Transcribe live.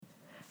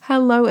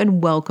Hello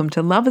and welcome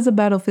to Love is a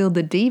Battlefield,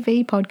 the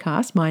DV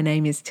podcast. My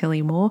name is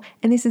Tilly Moore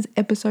and this is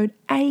episode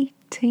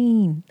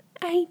 18.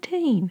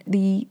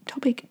 The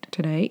topic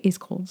today is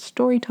called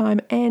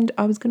Storytime, and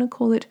I was going to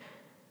call it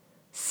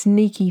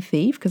Sneaky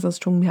Thief because I was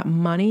talking about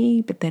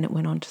money, but then it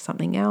went on to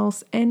something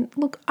else. And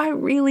look, I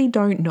really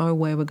don't know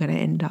where we're going to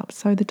end up.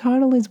 So the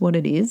title is what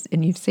it is,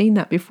 and you've seen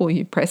that before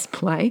you press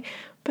play,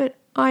 but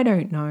I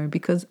don't know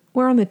because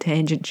we're on the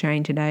tangent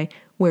chain today.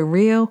 We're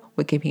real,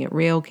 we're keeping it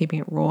real, keeping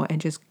it raw,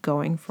 and just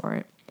going for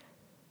it.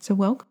 So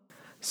welcome.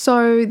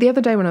 So the other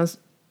day when I was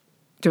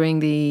doing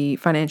the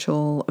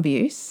financial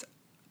abuse,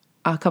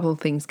 a couple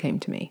of things came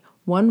to me.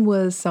 One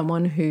was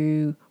someone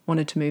who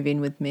wanted to move in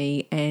with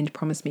me and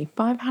promised me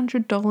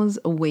 $500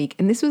 a week.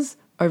 And this was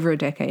over a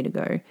decade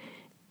ago.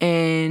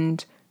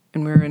 And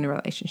we were in a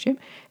relationship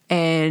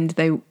and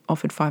they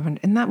offered $500,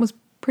 and that was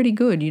pretty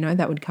good. You know,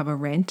 that would cover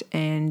rent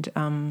and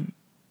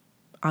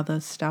other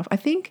stuff. I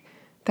think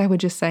they were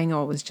just saying,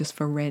 it was just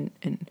for rent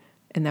and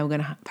they were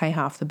going to pay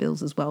half the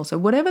bills as well. So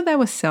whatever they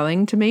were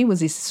selling to me was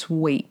this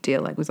sweet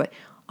deal. Like, it was like,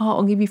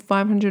 I'll give you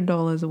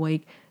 $500 a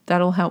week.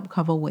 That'll help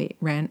cover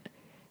rent.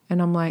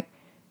 And I'm like,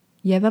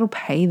 yeah, that'll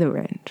pay the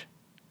rent.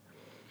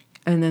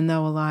 And then they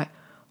were like,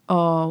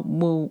 oh,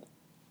 well,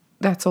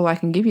 that's all I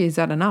can give you. Is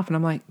that enough? And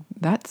I'm like,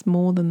 that's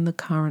more than the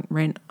current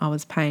rent I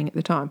was paying at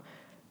the time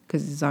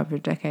because it's over a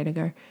decade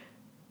ago.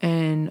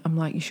 And I'm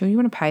like, you sure you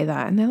want to pay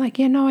that? And they're like,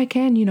 yeah, no, I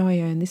can. You know, I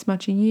earn this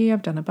much a year.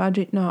 I've done a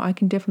budget. No, I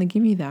can definitely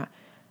give you that.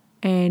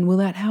 And will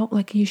that help?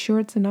 Like, are you sure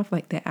it's enough?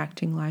 Like, they're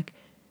acting like,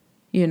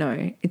 you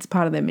know, it's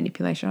part of their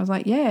manipulation. I was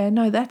like, yeah,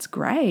 no, that's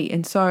great.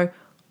 And so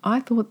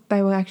I thought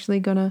they were actually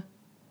going to,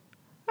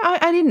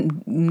 I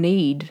didn't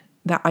need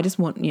that. I just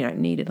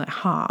needed like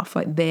half,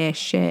 like their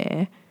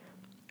share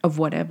of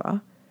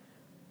whatever.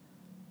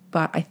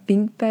 But I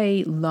think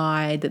they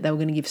lied that they were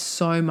going to give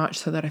so much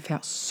so that I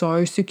felt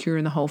so secure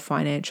in the whole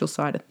financial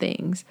side of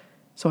things.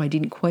 So I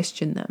didn't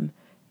question them.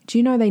 Do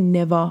you know they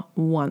never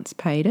once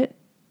paid it?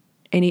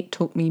 And it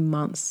took me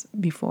months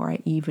before I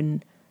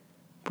even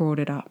brought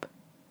it up.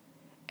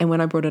 And when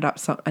I brought it up,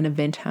 an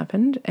event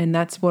happened. And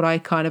that's what I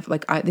kind of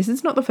like, this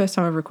is not the first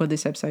time I've recorded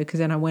this episode because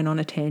then I went on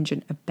a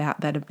tangent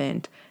about that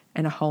event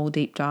and a whole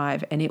deep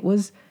dive. And it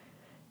was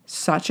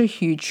such a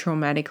huge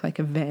traumatic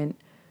event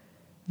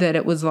that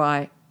it was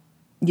like,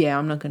 yeah,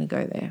 I'm not going to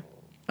go there.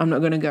 I'm not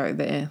going to go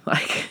there.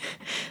 Like,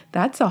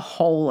 that's a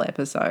whole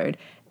episode.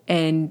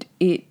 And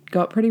it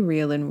got pretty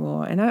real and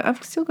raw. And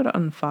I've still got it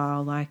on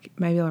file. Like,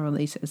 maybe I'll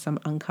release it as some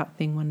uncut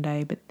thing one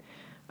day, but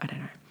I don't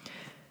know.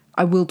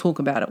 I will talk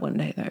about it one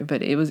day though,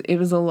 but it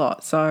was a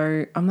lot.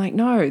 So I'm like,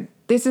 no,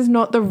 this is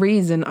not the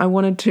reason I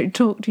wanted to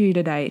talk to you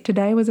today.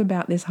 Today was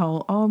about this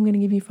whole, I'm going to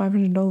give you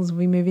 $500 if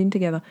we move in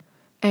together.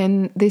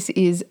 And this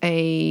is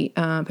a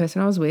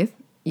person I was with.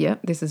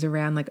 Yep, this is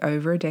around like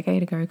over a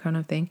decade ago kind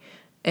of thing.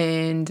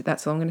 And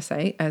that's all I'm going to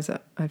say. As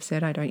I've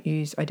said, I don't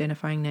use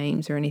identifying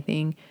names or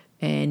anything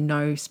and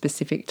no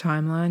specific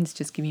timelines,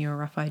 just giving you a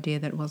rough idea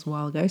that it was a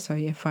while ago. So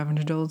yeah,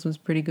 $500 was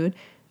pretty good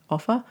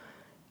offer.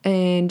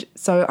 And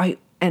so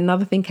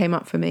another thing came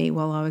up for me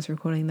while I was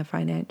recording the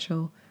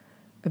financial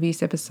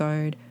abuse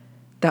episode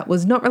that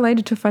was not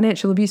related to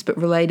financial abuse, but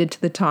related to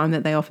the time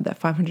that they offered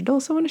that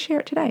 $500. So I want to share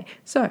it today.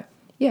 So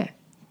yeah,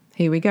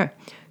 here we go.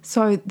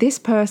 So this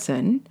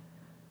person,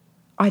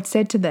 I'd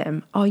said to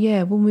them, oh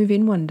yeah, we'll move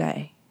in one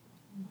day.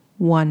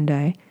 We'll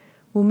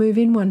move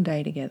in one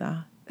day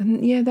together.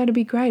 And yeah, that'd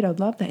be great. I'd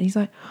love that. And he's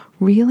like,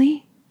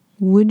 really?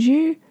 Would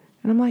you?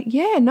 And I'm like,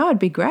 yeah, no, it'd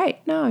be great.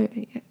 No,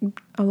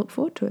 I look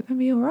forward to it. That'd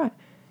be all right.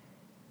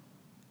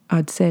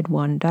 I'd said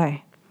one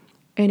day.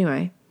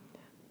 Anyway,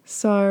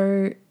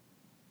 so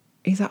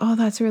he's like, oh,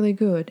 that's really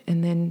good.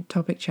 And then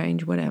topic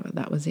change, whatever.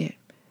 That was it.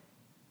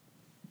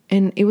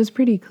 And it was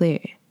pretty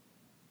clear.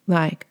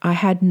 Like, I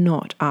had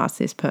not asked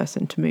this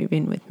person to move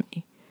in with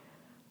me.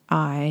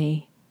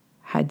 I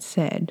had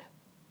said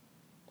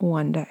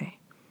one day.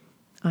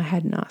 I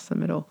hadn't asked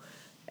them at all.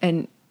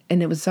 And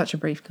it was such a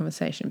brief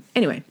conversation.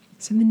 Anyway,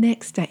 so the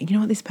next day, you know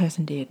what this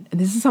person did? And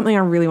this is something I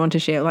really want to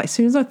share. Like, as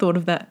soon as I thought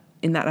of that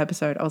in that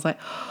episode, I was like,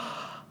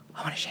 oh,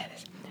 I want to share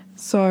this.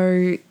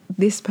 So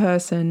this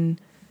person,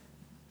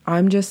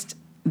 I'm just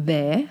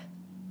there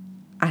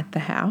at the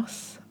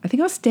house. I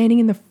think I was standing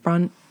in the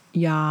front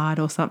yard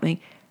or something.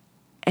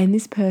 And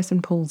this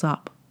person pulls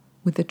up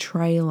with a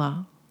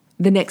trailer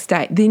the next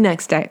day.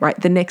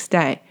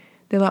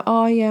 They're like,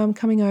 oh yeah, I'm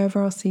coming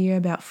over. I'll see you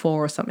about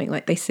 4 or something.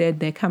 Like, they said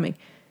they're coming.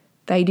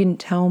 They didn't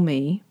tell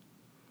me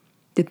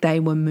that they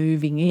were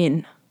moving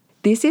in.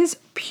 This is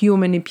pure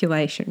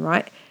manipulation,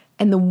 right?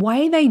 And the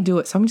way they do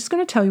it, so I'm just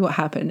going to tell you what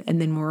happened and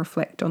then we'll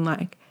reflect on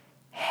like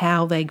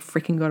how they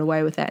freaking got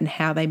away with that and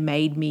how they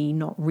made me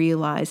not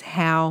realize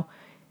how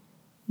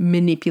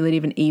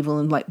manipulative and evil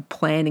and like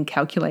planned and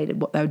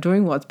calculated what they were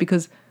doing was,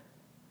 because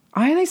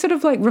I only sort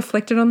of like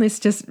reflected on this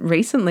just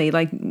recently,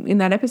 like in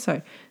that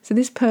episode. So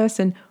this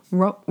person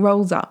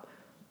rolls up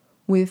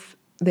with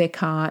their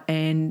car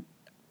and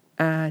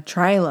a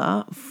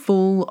trailer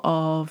full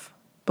of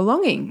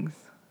belongings.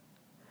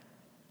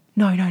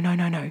 No.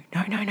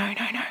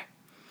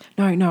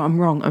 No, I'm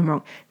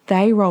wrong.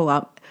 They roll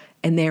up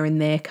and they're in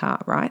their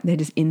car, right? They're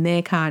just in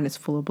their car and it's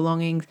full of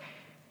belongings.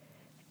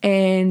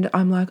 And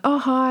I'm like, oh,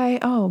 hi.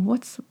 Oh,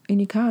 what's in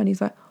your car? And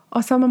he's like,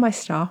 oh, some of my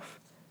stuff.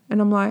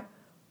 And I'm like,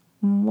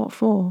 what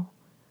for?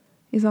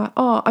 He's like,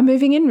 oh, I'm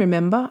moving in,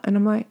 remember? And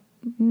I'm like,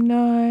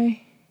 no,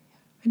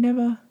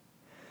 we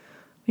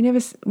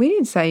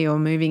didn't say you're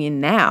moving in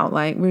now.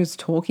 Like, we was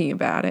talking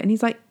about it. And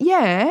he's like,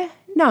 yeah,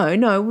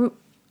 no.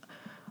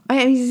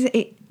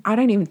 I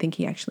don't even think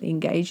he actually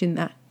engaged in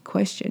that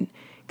question,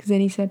 because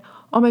then he said,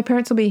 oh, my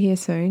parents will be here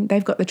soon.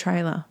 They've got the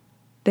trailer.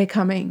 They're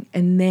coming.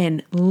 And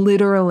then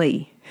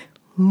literally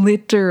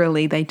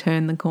they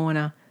turn the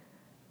corner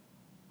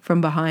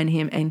from behind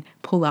him and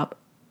pull up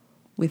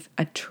with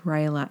a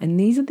trailer. And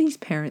these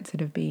parents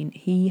that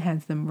he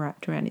has them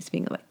wrapped around his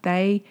finger.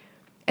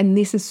 And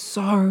this is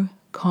so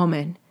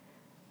common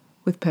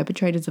with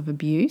perpetrators of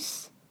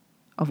abuse,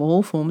 of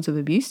all forms of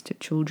abuse, to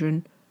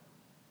children,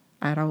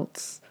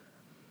 adults,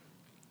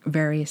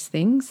 various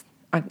things.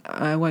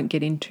 I won't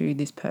get into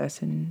this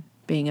person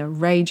being a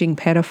raging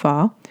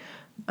pedophile.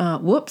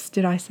 Whoops,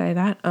 did I say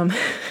that?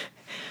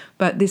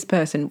 But this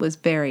person was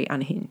very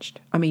unhinged.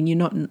 I mean, you're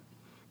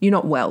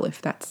not well if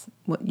that's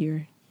what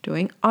you're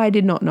doing. I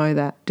did not know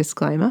that.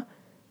 Disclaimer.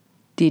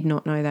 Did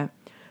not know that.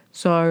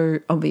 So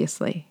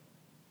obviously,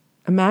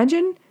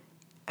 imagine,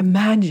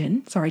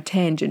 sorry,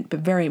 tangent, but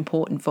very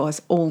important for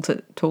us all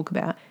to talk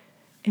about.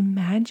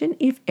 Imagine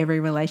if every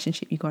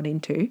relationship you got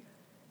into,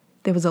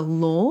 there was a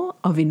law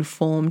of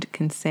informed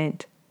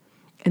consent,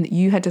 and that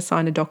you had to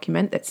sign a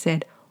document that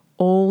said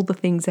all the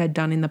things they'd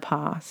done in the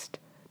past.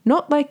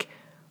 Not like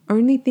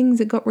only things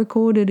that got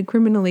recorded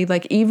criminally.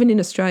 Like, even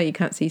in Australia, you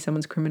can't see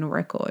someone's criminal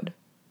record.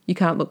 You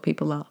can't look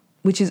people up,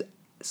 which is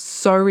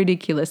so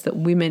ridiculous that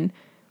women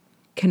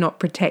cannot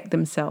protect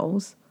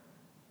themselves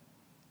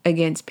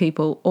against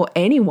people, or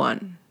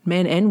anyone,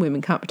 men and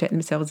women, can't protect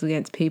themselves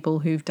against people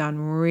who've done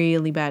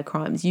really bad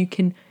crimes.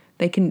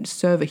 They can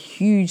serve a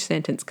huge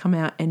sentence, come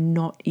out and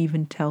not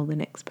even tell the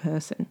next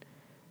person.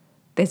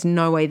 There's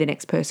no way the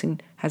next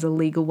person has a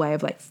legal way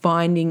of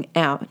finding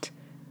out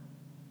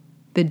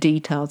the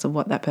details of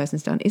what that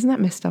person's done. Isn't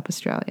that messed up,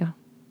 Australia?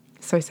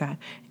 So sad.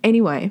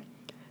 Anyway,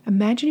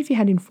 imagine if you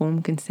had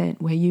informed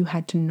consent where you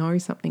had to know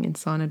something and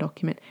sign a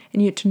document,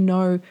 and you had to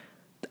know,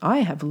 I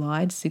have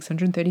lied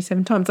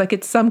 637 times.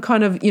 It's some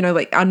kind of, I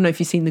don't know if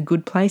you've seen The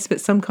Good Place,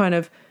 but some kind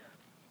of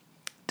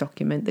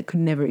document that could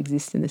never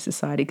exist in this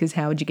society, because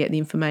how would you get the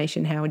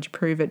information? How would you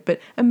prove it? But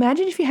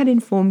imagine if you had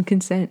informed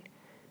consent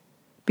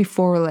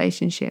before a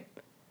relationship,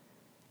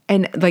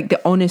 and the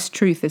honest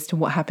truth as to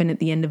what happened at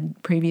the end of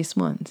previous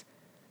ones.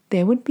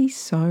 There would be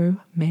so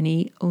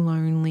many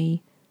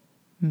lonely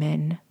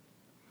men,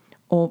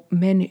 or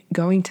men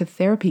going to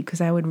therapy, because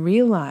they would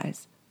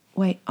realize,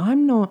 wait,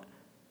 I'm not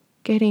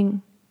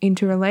getting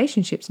into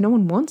relationships. No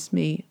one wants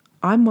me.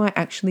 I might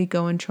actually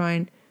go and try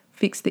and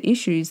fix the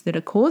issues that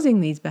are causing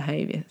these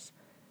behaviors.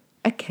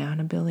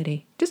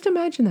 Accountability. Just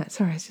imagine that.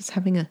 Sorry, I was just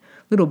having a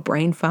little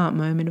brain fart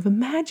moment of,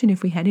 imagine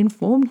if we had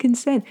informed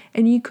consent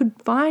and you could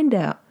find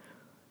out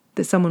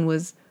that someone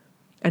was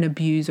an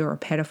abuser or a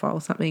pedophile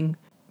or something,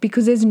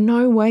 because there's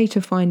no way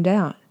to find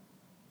out.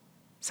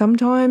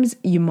 Sometimes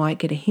you might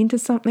get a hint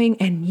of something,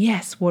 and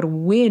yes, what a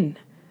win.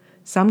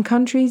 Some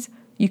countries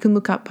you can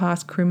look up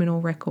past criminal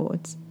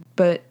records,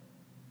 but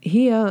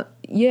here,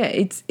 yeah,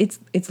 it's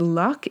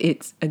luck.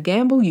 It's a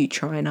gamble. You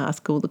try and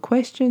ask all the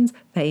questions.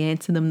 They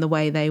answer them the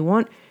way they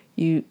want.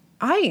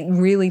 I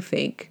really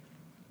think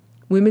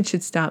women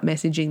should start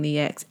messaging the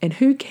ex. And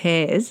who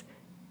cares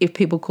if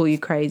people call you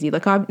crazy?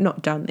 I've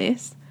not done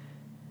this.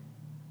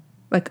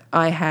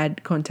 I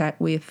had contact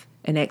with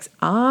an ex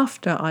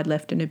after I'd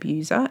left an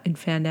abuser and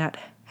found out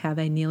how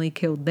they nearly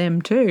killed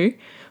them too.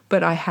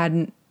 But I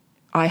had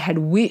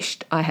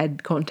wished I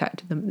had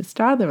contacted them at the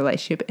start of the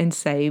relationship and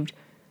saved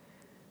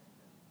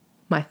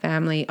my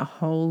family a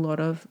whole lot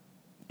of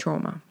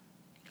trauma.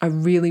 I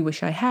really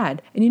wish I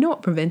had. And you know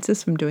what prevents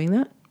us from doing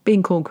that?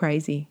 Being called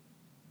crazy.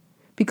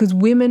 Because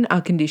women are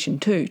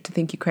conditioned too to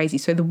think you're crazy.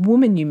 So the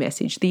woman you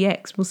message, the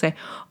ex, will say,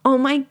 oh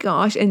my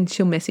gosh, and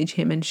she'll message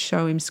him and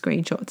show him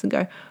screenshots and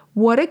go,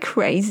 what a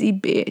crazy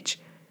bitch.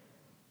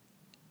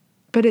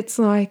 But it's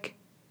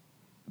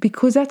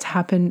because that's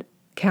happened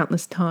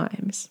countless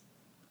times,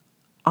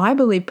 I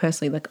believe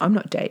personally, I'm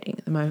not dating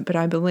at the moment, but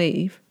I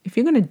believe if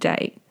you're going to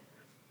date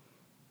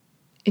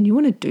and you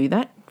want to do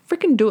that,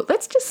 freaking do it.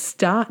 Let's just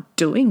start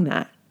doing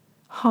that.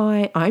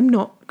 Hi, I'm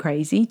not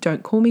crazy.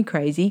 Don't call me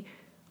crazy.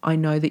 I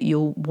know that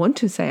you'll want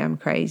to say I'm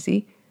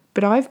crazy,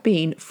 but I've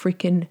been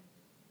freaking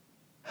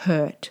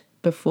hurt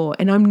before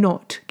and I'm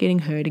not getting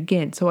hurt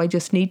again. So I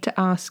just need to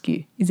ask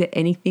you, is there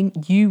anything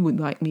you would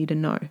like me to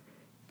know?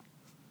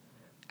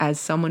 As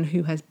someone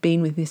who has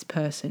been with this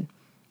person,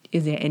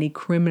 is there any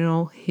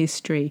criminal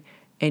history,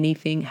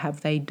 anything?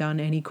 Have they done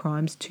any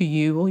crimes to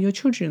you or your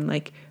children?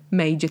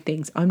 Major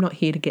things. I'm not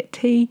here to get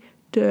tea,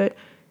 dirt,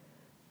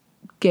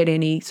 get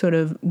any sort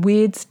of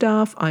weird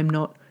stuff. I'm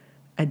not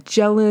a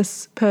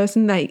jealous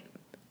person.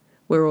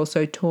 We're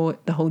also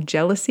taught the whole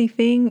jealousy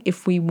thing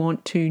if we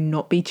want to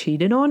not be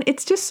cheated on.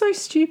 It's just so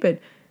stupid.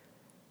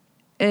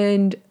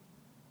 And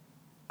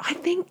I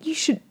think you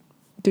should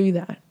do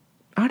that.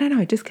 I don't know,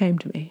 it just came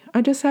to me.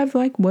 I just have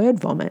like word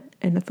vomit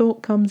and a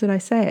thought comes and I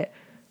say it.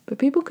 But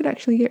people could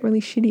actually get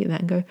really shitty at that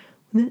and go,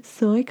 well, that's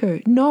psycho.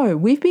 No,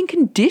 we've been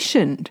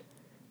conditioned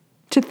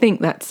to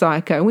think that's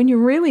psycho when you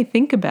really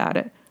think about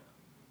it.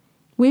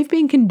 We've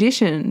been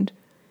conditioned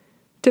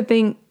to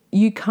think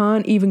you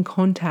can't even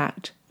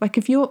contact. Like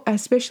if you're,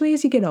 especially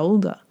as you get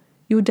older,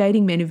 you're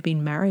dating men who've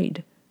been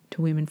married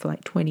to women for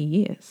like 20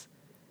 years.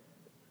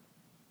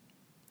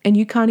 And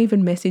you can't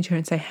even message her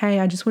and say, hey,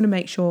 I just want to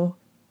make sure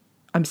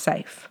I'm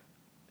safe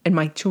and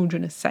my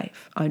children are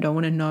safe. I don't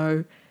want to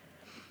know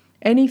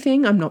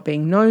anything. I'm not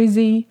being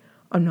nosy.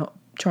 I'm not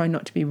trying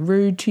not to be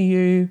rude to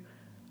you.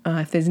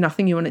 If there's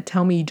nothing you want to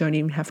tell me, you don't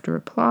even have to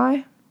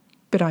reply.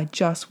 But I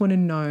just want to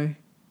know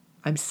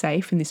I'm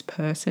safe and this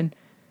person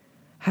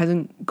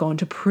hasn't gone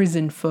to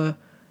prison for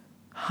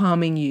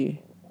harming you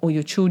or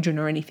your children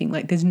or anything.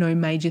 Like there's no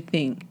major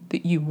thing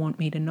that you want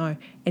me to know.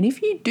 And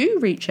if you do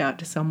reach out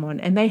to someone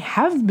and they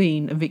have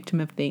been a victim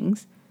of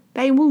things,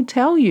 they will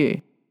tell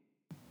you.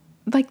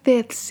 Like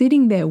they're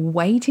sitting there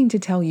waiting to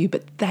tell you,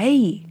 but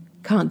they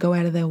can't go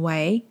out of their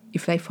way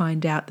if they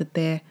find out that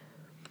their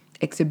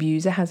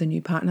ex-abuser has a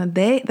new partner.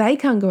 They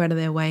can't go out of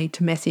their way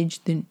to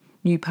message the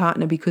new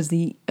partner because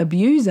the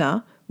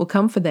abuser will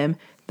come for them.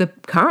 The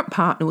current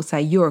partner will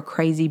say, you're a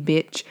crazy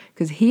bitch,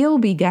 because he'll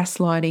be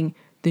gaslighting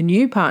the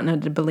new partner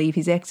to believe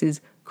his ex is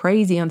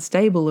crazy,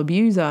 unstable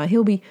abuser.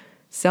 He'll be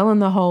selling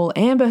the whole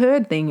Amber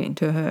Heard thing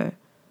into her.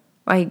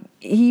 Like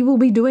he will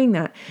be doing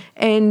that.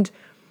 And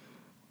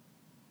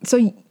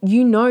so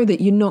you know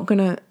that you're not going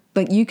to,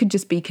 like you could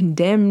just be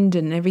condemned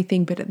and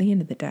everything, but at the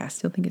end of the day, I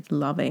still think it's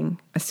loving.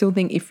 I still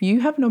think if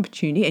you have an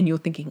opportunity and you're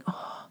thinking,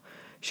 oh,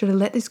 should I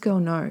let this girl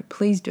know?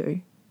 Please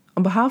do.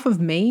 On behalf of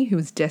me, who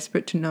was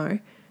desperate to know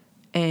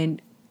and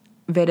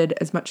vetted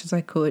as much as I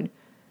could,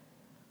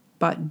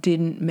 but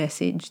didn't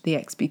message the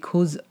ex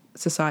because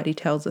society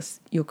tells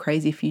us you're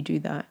crazy if you do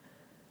that.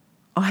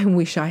 I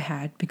wish I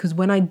had, because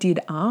when I did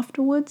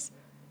afterwards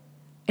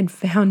and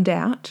found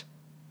out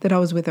that I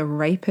was with a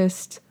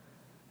rapist,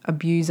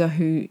 abuser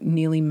who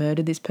nearly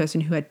murdered this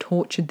person, who had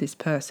tortured this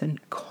person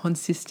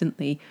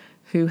consistently,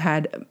 who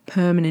had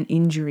permanent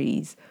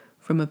injuries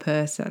from a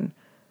person,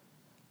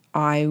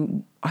 I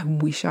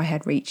wish I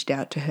had reached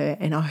out to her.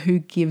 And who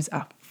gives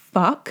a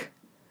fuck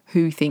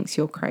who thinks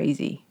you're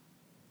crazy?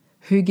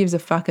 Who gives a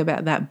fuck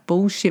about that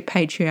bullshit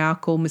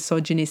patriarchal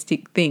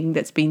misogynistic thing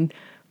that's been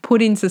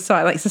put in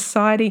society? Like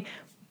society,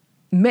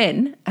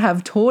 men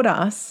have taught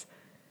us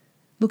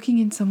looking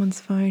in someone's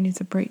phone is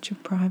a breach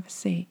of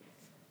privacy.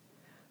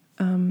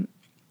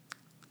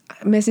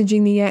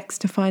 Messaging the ex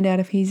to find out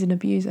if he's an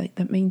abuser,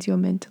 that means you're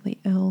mentally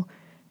ill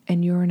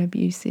and you're an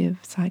abusive,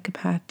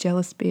 psychopath,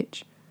 jealous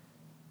bitch.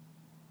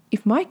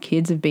 If my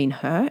kids have been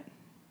hurt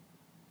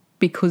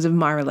because of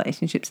my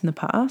relationships in the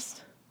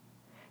past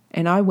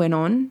and I went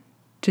on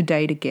to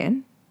date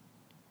again,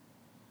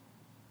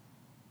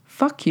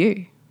 fuck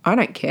you. I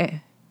don't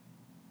care.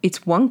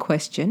 It's one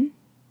question.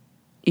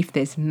 If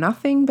there's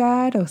nothing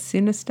bad or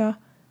sinister,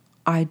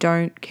 I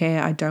don't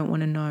care. I don't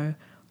want to know.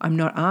 I'm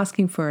not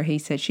asking for a he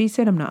said, she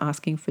said. I'm not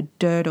asking for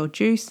dirt or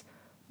juice.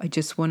 I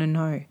just want to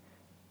know.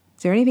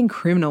 Is there anything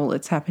criminal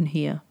that's happened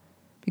here?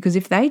 Because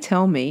if they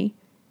tell me,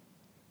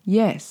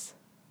 yes,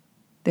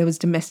 there was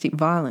domestic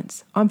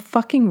violence, I'm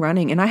fucking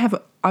running. And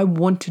I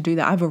want to do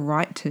that. I have a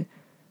right to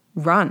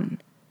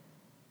run.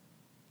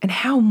 And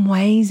how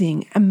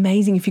amazing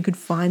if you could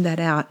find that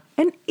out.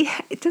 And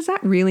does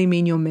that really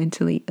mean you're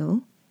mentally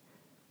ill?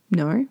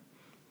 No.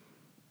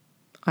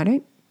 I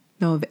don't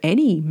know of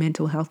any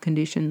mental health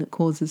condition that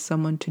causes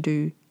someone to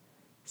do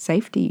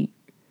safety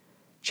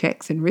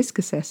checks and risk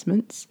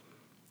assessments.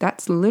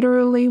 That's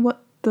literally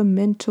what the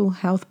mental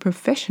health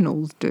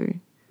professionals do.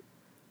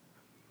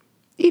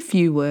 If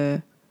you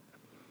were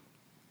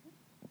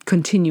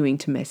continuing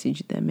to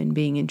message them and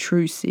being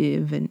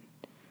intrusive, and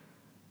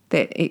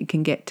that it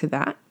can get to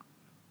that,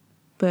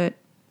 but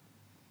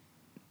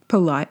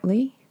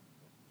politely,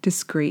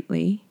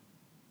 discreetly,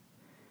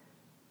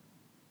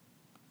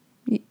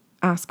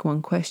 ask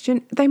one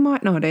question. They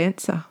might not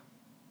answer.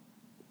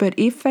 But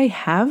if they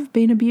have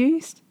been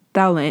abused,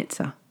 they'll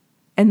answer.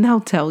 And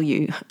they'll tell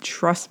you,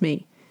 trust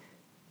me,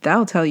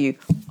 they'll tell you.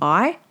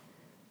 I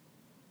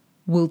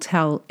will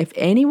tell, if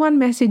anyone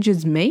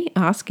messages me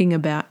asking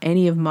about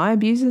any of my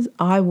abuses,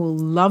 I will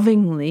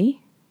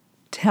lovingly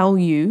tell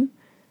you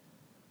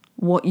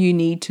what you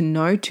need to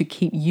know to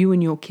keep you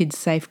and your kids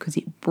safe, because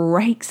it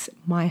breaks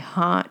my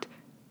heart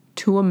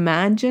to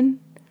imagine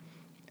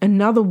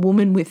another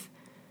woman with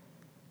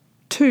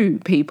two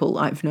people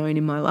I've known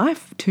in my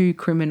life, two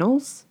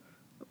criminals,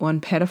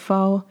 one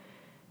pedophile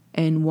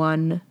and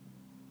one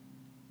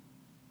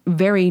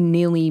very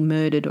nearly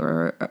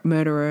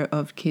murderer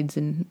of kids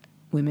and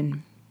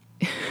women.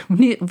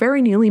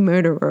 Very nearly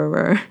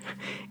murderer.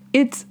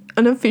 It's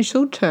an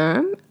official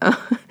term.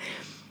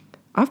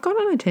 I've gone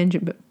on a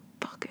tangent, but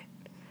fuck it.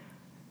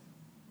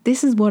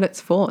 This is what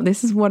it's for.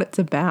 This is what it's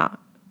about.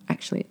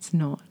 Actually, it's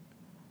not.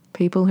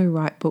 People who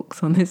write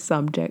books on this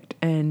subject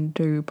and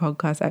do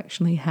podcasts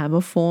actually have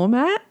a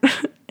format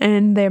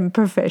and they're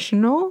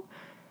professional.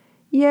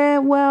 Yeah,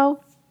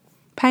 well,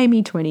 pay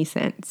me 20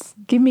 cents.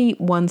 Give me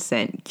 1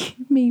 cent.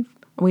 We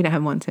don't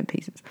have 1 cent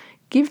pieces.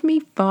 Give me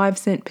 5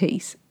 cent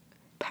piece.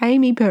 Pay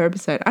me per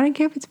episode. I don't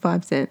care if it's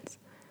 5 cents.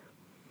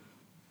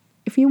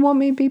 If you want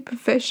me to be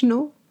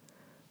professional,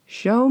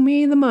 show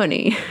me the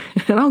money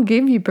and I'll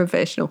give you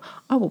professional.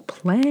 I will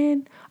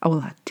plan. I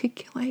will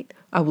articulate.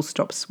 I will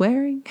stop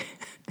swearing.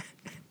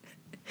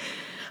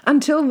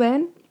 Until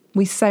then,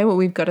 we say what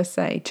we've got to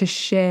say to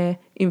share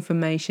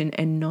information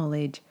and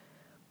knowledge.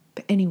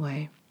 But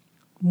anyway,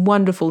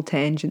 wonderful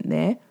tangent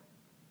there.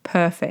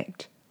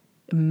 Perfect.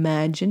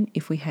 Imagine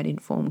if we had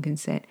informed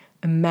consent.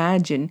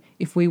 Imagine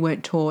if we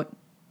weren't taught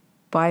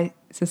by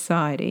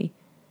society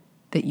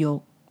that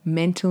you're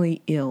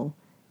mentally ill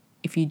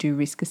if you do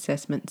risk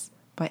assessments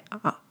by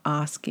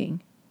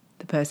asking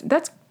the person.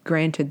 That's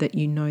granted that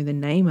you know the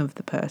name of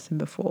the person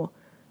before.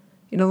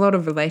 In a lot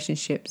of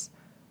relationships,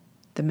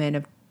 the men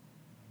have,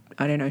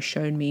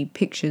 shown me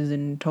pictures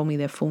and told me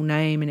their full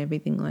name and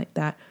everything like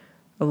that.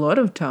 A lot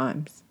of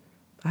times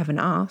I haven't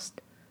asked.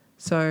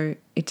 So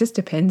it just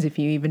depends if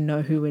you even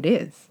know who it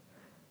is.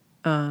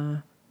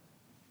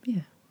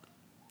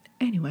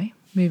 Anyway,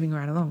 moving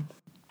right along.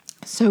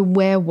 So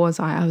where was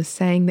I? I was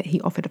saying that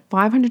he offered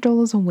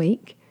 $500 a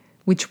week,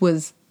 which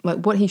was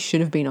like what he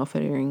should have been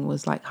offering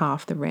was like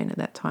half the rent at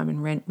that time.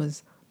 And rent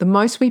was the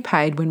most we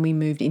paid when we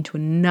moved into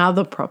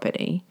another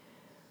property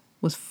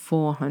was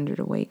 $400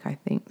 a week, I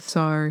think.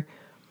 So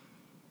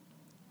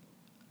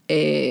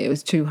it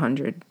was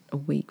 $200 a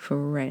week for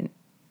rent.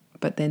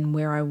 But then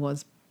where I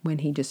was when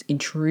he just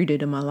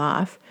intruded in my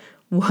life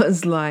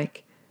was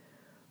like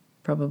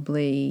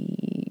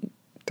probably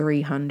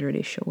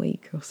 $300-ish a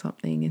week or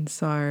something. And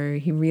so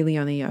he really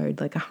only owed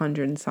like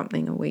 $100 and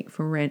something a week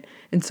for rent.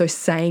 And so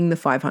saying the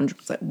 $500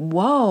 was like,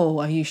 whoa,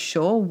 are you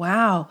sure?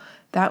 Wow,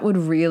 that would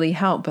really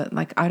help. But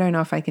like, I don't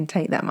know if I can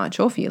take that much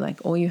off you. Like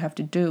all you have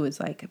to do is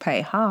like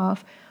pay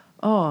half.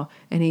 Oh,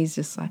 and he's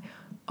just like,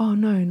 oh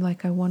no,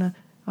 like I want to,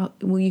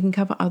 well, you can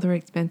cover other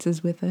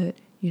expenses with it,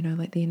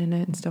 like the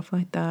internet and stuff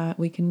like that.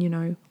 We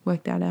can,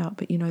 work that out.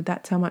 But,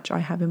 that's how much I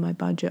have in my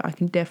budget. I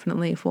can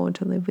definitely afford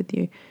to live with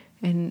you.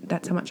 And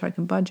that's how much I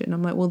can budget. And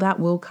I'm like, well, that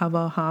will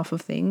cover half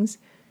of things,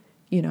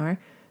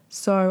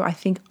 So I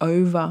think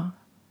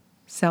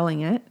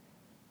overselling it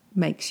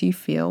makes you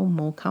feel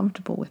more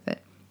comfortable with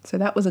it. So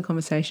that was a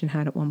conversation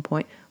had at one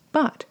point.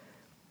 But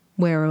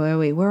where were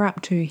we? We're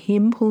up to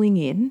him pulling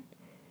in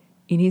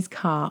his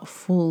car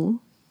full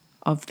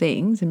of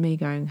things and me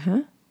going,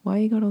 huh? Why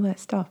you got all that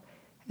stuff?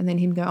 And then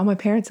him go, oh, my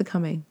parents are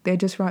coming. They're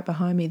just right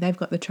behind me. They've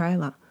got the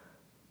trailer.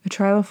 The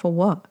trailer for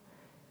what?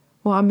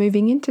 Well, I'm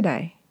moving in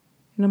today.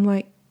 And I'm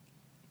like,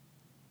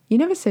 you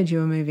never said you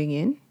were moving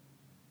in.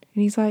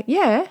 And he's like,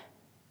 yeah.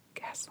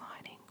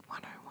 Gaslighting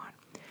 101.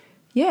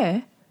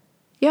 Yeah,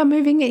 I'm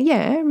moving in.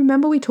 Yeah,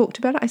 remember we talked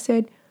about it? I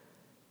said,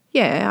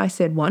 yeah, I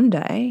said one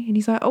day. And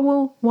he's like, oh,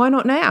 well, why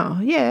not now?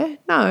 Yeah,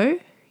 no,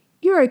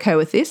 you're okay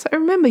with this. I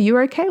remember you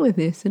were okay with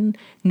this. And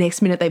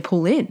next minute they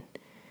pull in.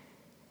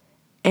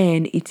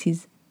 And it's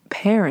his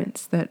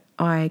parents that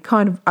I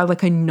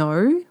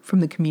know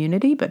from the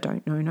community, but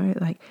don't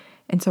know.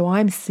 And so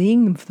I'm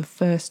seeing them for the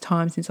first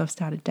time since I've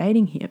started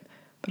dating him.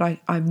 But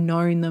I've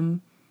known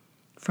them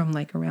from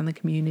like around the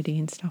community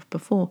and stuff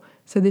before.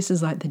 So this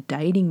is like the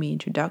dating me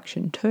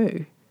introduction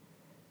too.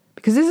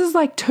 Because this is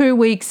like 2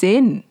 weeks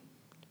in.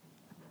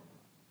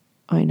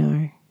 I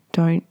know.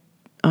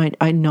 I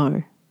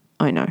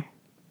know.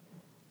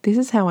 This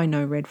is how I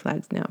know red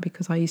flags now,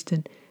 because we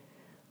didn't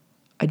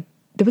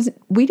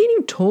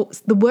even talk.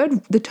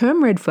 The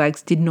term red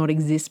flags did not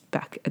exist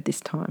back at this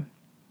time.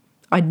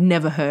 I'd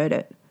never heard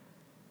it.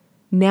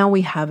 Now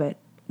we have it.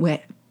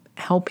 We're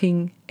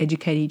helping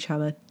educate each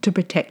other to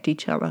protect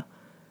each other.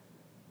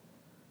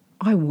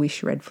 I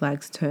wish red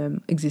flags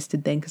term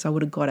existed then, because I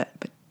would have got it,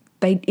 but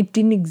it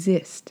didn't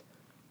exist.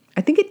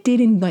 I think it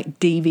did in like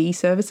DV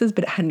services,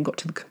 but it hadn't got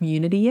to the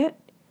community yet.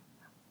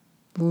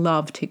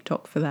 Love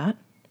TikTok for that.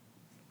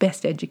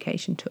 Best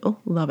education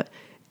tool. Love it.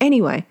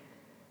 Anyway,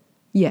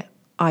 yeah,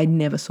 I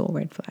never saw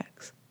red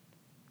flags.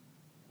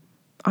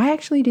 I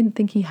actually didn't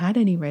think he had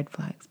any red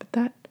flags, but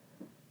that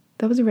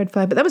was a red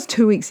flag. But that was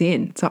 2 weeks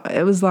in. So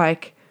it was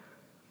like,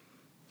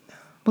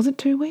 was it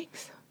 2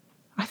 weeks?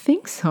 I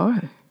think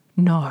so.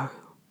 No.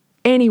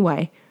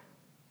 Anyway,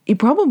 it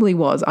probably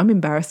was. I'm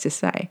embarrassed to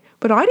say.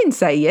 But I didn't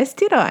say yes,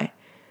 did I?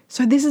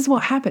 So this is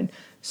what happened.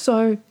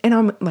 So, and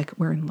I'm like,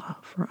 we're in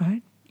love,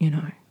 right?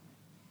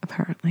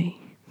 Apparently.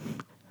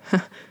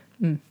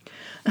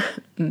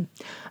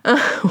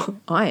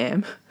 I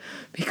am,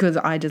 because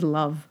I just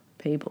love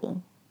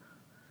people.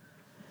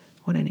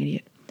 What an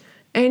idiot.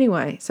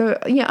 Anyway, so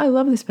yeah, I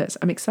love this person.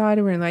 I'm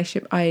excited. We're in a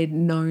relationship. I had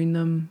known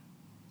them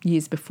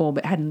years before,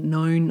 but hadn't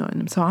known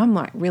them. So I'm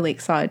like really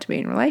excited to be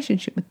in a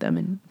relationship with them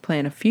and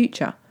plan a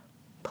future.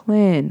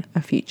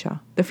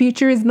 The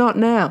future is not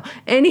now.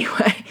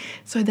 Anyway,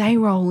 So they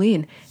roll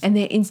in and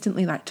they're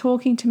instantly like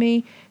talking to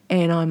me,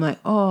 and I'm like,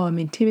 oh, I'm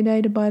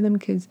intimidated by them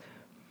because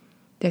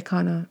they're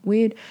kind of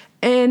weird.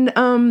 And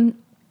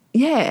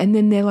and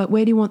then they're like,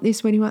 where do you want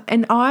this? Where do you want?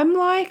 And I'm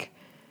like,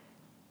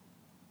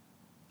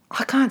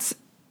 I can't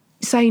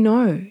say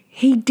no.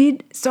 He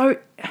did. So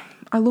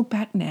I look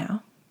back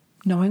now,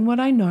 knowing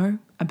what I know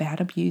about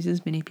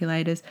abusers,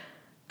 manipulators,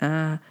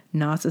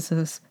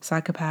 narcissists,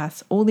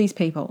 psychopaths, all these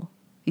people,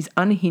 these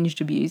unhinged,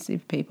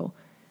 abusive people.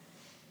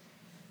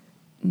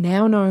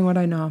 Now knowing what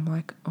I know, I'm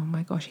like, oh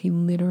my gosh, he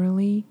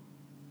literally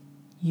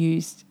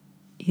used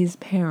his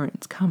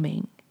parents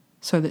coming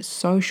so that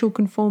social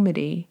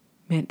conformity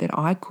meant that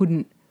I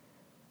couldn't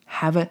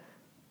have a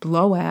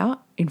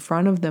blowout in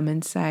front of them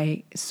and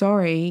say,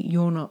 sorry,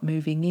 you're not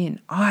moving in.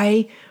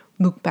 I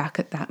look back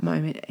at that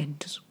moment and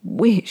just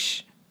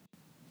wish,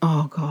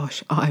 oh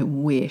gosh, I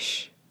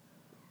wish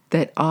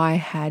that I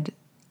had,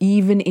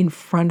 even in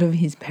front of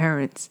his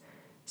parents,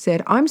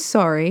 said, I'm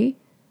sorry,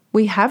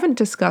 we haven't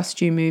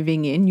discussed you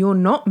moving in. You're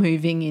not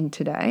moving in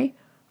today.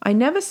 I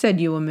never said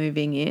you were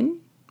moving in.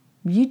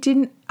 You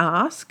didn't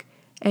ask,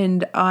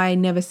 and I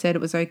never said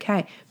it was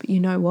okay. But you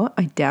know what?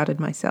 I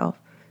doubted myself.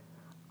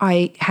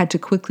 I had to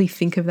quickly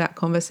think of that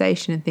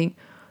conversation and think,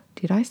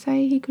 did I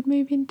say he could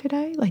move in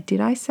today? Like,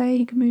 did I say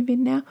he could move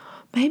in now?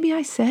 Maybe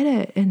I said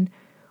it,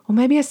 or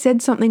maybe I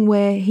said something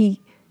where he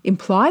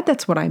implied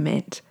that's what I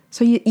meant.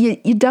 So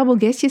you double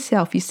guess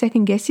yourself, you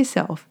second guess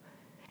yourself.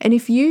 And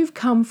if you've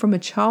come from a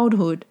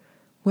childhood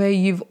where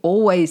you've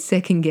always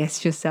second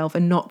guessed yourself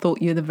and not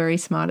thought you're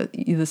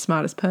the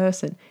smartest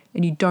person,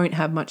 and you don't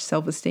have much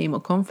self-esteem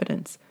or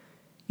confidence,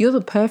 you're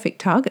the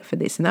perfect target for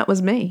this. And that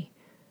was me.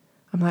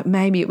 I'm like,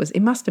 maybe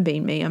it must have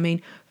been me. I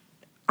mean,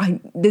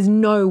 there's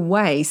no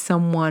way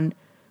someone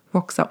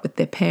rocks up with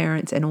their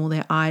parents and all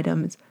their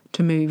items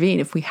to move in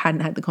if we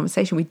hadn't had the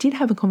conversation. We did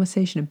have a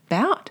conversation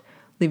about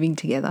living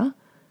together.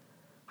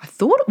 I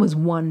thought it was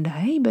one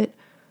day, but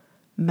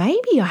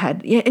maybe I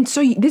had. Yeah, and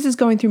so this is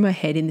going through my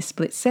head in this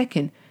split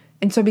second.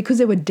 And so because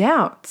there were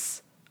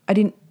doubts, I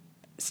didn't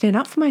stand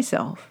up for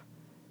myself.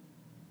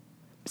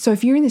 So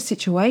if you're in this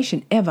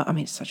situation ever, I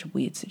mean, it's such a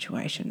weird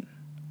situation.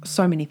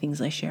 So many things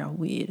they share are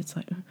weird. It's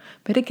like,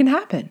 but it can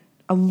happen.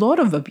 A lot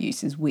of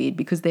abuse is weird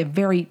because they're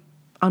very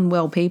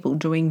unwell people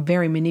doing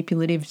very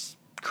manipulative,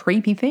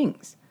 creepy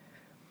things.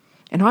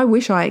 And I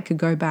wish I could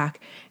go back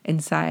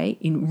and say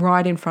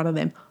right in front of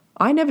them,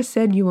 I never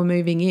said you were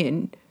moving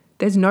in.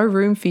 There's no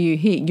room for you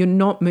here. You're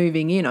not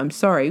moving in. I'm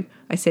sorry.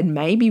 I said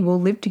maybe we'll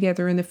live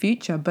together in the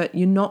future, but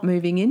you're not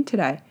moving in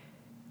today.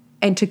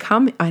 And to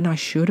come, and I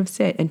should have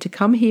said, and to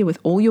come here with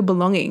all your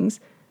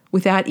belongings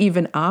without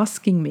even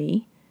asking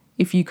me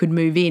if you could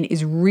move in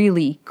is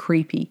really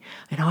creepy.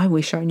 And I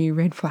wish I knew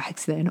red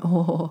flags then.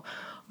 Oh,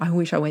 I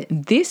wish I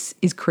went, this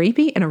is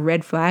creepy and a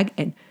red flag,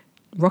 and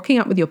rocking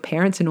up with your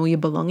parents and all your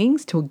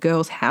belongings to a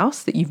girl's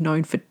house that you've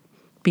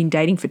been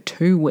dating for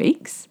 2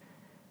 weeks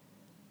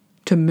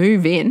to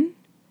move in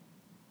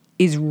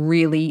is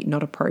really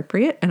not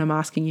appropriate, and I'm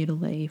asking you to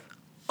leave.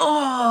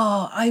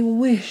 Oh, I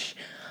wish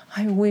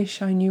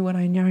I knew what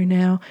I know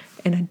now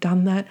and had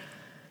done that.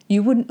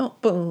 You would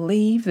not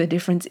believe the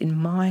difference in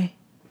my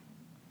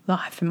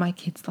life and my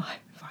kids' life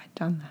if I had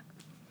done that.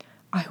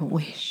 I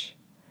wish.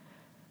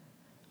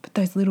 But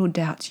those little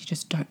doubts, you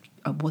just don't.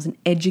 I wasn't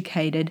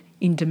educated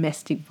in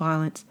domestic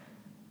violence.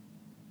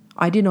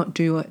 I did not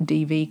do a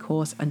DV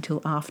course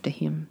until after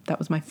him. That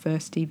was my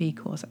first DV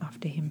course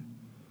after him.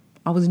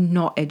 I was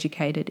not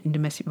educated in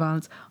domestic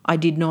violence. I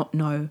did not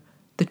know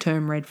the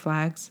term red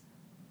flags.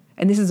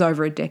 And this is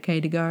over a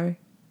decade ago.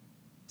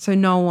 So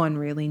no one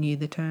really knew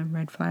the term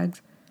red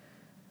flags.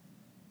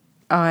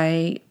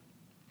 Oh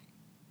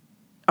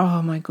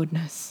my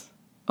goodness.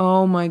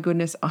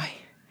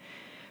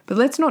 But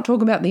let's not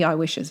talk about the I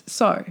wishes.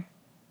 So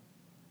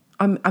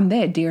I'm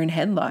there, deer in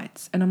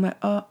headlights, and I'm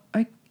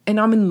like, and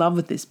I'm in love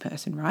with this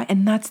person, right?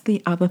 And that's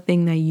the other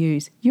thing they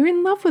use. You're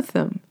in love with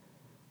them.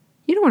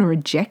 You don't want to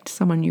reject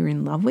someone you're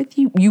in love with.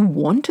 You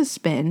want to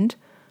spend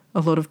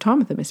a lot of time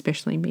with them,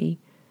 especially me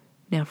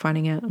now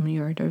finding out I'm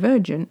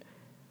neurodivergent.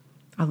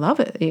 I love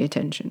it, the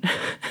attention.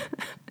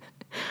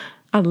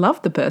 I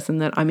love the person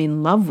that I'm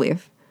in love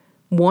with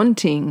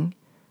wanting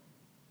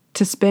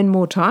to spend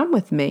more time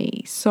with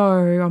me. So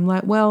I'm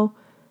like, well,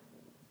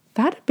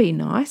 that'd be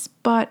nice,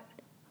 but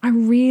I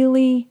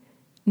really,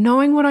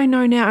 knowing what I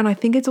know now, and I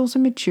think it's also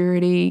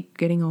maturity,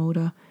 getting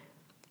older,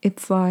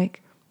 it's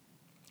like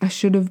I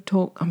should have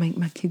talked. I mean,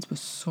 my kids were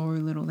so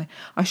little then.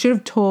 I should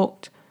have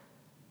talked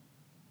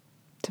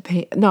to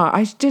people. No,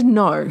 I didn't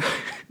know.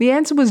 The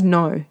answer was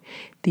no.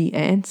 The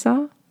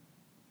answer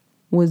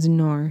was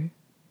no.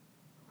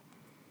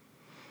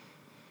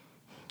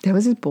 There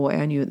was this boy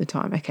I knew at the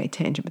time. Okay,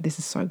 tangent, but this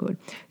is so good.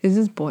 There's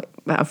this boy.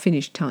 I've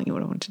finished telling you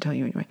what I wanted to tell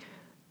you anyway.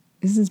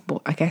 This is this boy.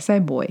 Okay, I say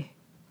boy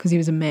because he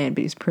was a man, but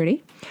he was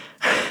pretty.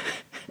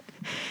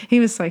 He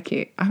was so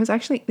cute.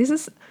 This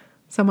is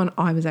someone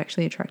I was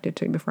actually attracted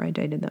to before I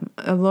dated them.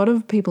 A lot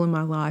of people in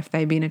my life,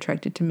 they've been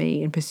attracted to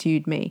me and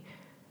pursued me.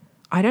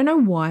 I don't know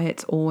why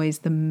it's always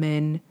the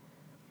men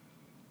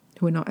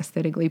who are not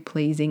aesthetically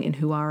pleasing and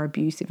who are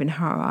abusive and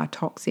who are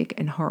toxic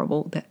and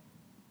horrible, that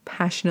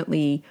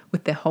passionately,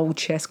 with their whole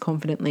chest,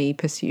 confidently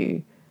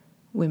pursue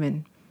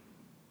women.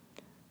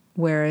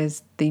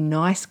 Whereas the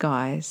nice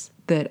guys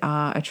that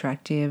are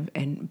attractive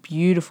and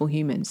beautiful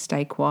humans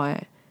stay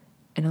quiet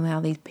and allow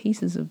these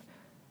pieces of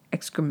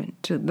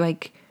excrement to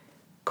like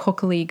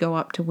cockily go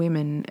up to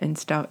women and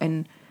stuff.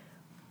 And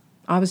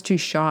I was too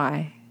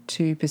shy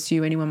to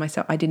pursue anyone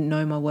myself. I didn't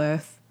know my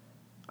worth.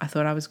 I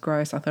thought I was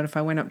gross. I thought if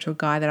I went up to a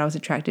guy that I was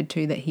attracted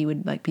to, that he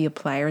would like be a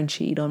player and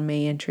cheat on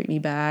me and treat me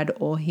bad,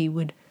 or he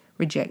would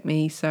reject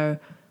me. So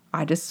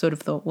I just sort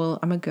of thought, well,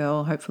 I'm a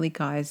girl. Hopefully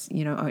guys,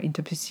 are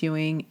into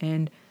pursuing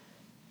and,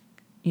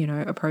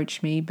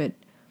 approach me. But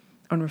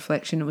on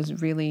reflection, it was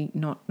really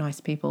not nice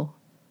people.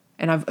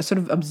 And I've sort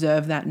of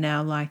observed that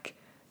now, like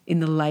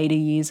in the later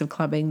years of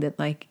clubbing, that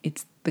like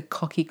it's the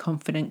cocky,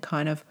 confident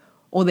kind of,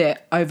 or they're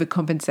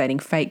overcompensating,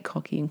 fake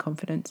cocky and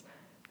confidence,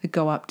 that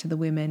go up to the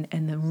women,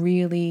 and the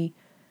really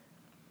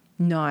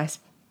nice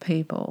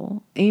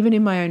people, even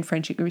in my own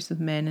friendship groups with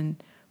men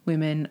and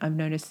women, I've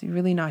noticed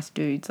really nice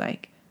dudes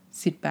like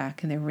sit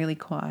back and they're really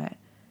quiet,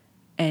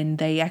 and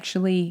they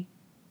actually,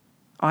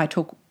 I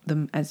took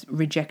them as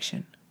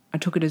rejection. I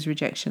took it as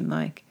rejection,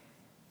 like,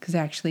 because they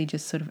actually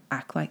just sort of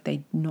act like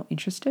they're not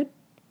interested.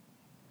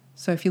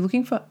 So if you're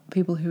looking for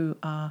people who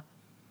are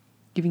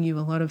giving you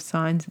a lot of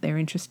signs that they're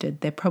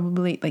interested, they're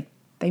probably like,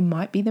 they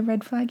might be the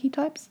red flaggy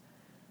types.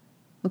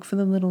 Look for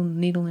the little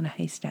needle in a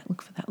haystack.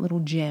 Look for that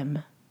little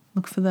gem.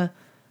 Look for the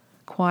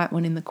quiet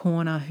one in the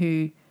corner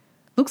who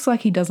looks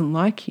like he doesn't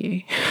like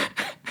you.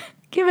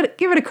 Give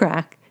it a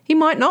crack. He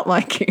might not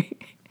like you.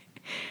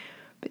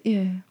 But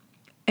yeah.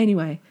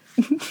 Anyway,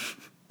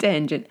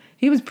 tangent.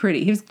 He was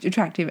pretty. He was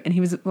attractive, and he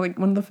was like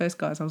one of the first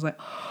guys I was like,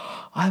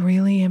 oh, I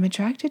really am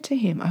attracted to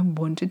him. I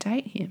want to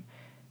date him.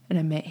 And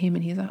I met him,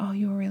 and he was like, oh,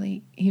 he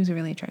was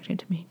really attracted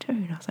to me too.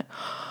 And I was like,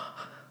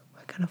 oh,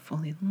 we're going to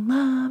fall in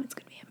love. It's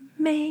going to be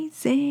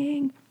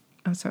amazing.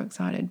 I was so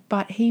excited.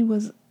 But he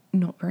was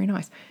not very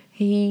nice.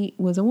 He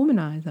was a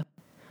womanizer.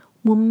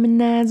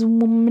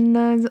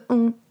 Womanizer,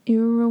 oh,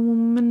 you're a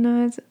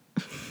womanizer.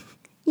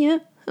 Yeah,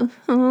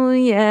 oh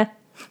yeah.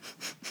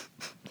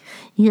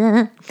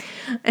 Yeah.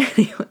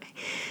 Anyway.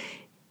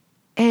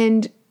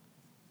 And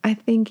I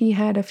think he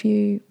had a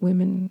few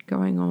women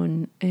going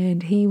on,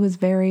 and he was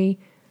very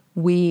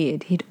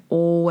weird. He'd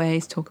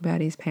always talk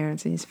about his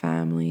parents and his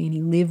family, and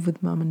he lived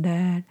with mum and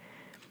dad.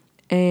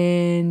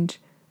 And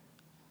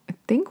I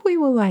think we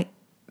were like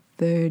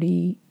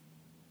 30,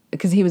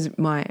 because he was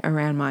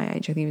around my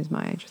age. I think he was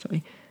my age or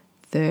something,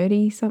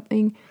 30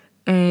 something.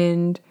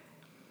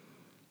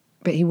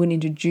 But he wouldn't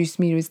introduce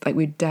me to his, like,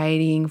 we're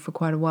dating for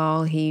quite a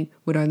while. He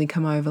would only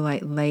come over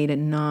like late at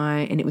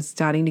night, and it was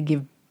starting to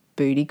give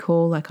booty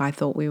call. Like, I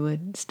thought we were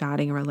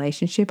starting a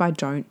relationship. I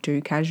don't do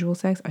casual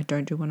sex. I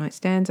don't do one night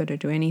stands. I don't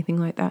do anything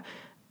like that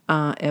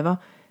ever.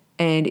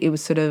 And it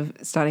was sort of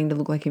starting to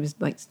look like he was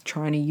like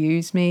trying to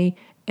use me,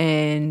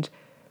 and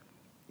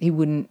he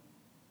didn't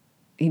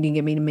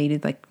get me to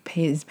meet like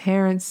his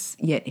parents,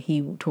 yet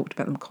he talked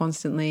about them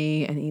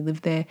constantly, and he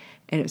lived there.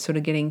 And it was sort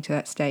of getting to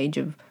that stage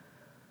of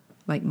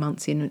like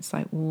months in, it's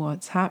like,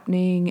 what's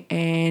happening?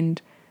 And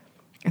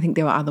I think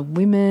there were other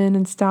women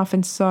and stuff.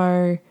 And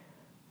so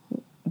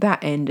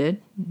that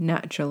ended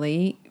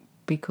naturally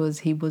because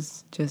he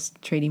was just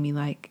treating me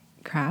like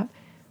crap.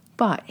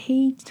 But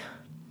he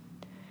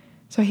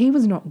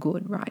was not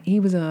good, right? He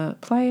was a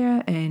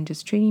player and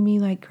just treating me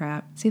like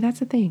crap. See, that's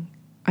the thing.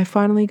 I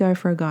finally go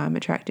for a guy I'm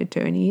attracted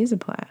to, and he is a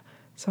player.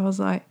 So I was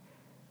like,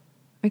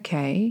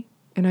 okay.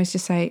 And I used to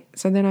say,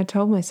 so then I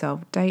told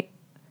myself, date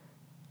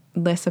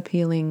less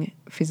appealing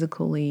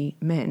physically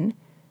men,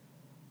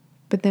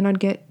 but then I'd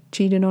get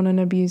cheated on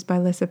and abused by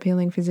less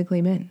appealing physically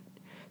men.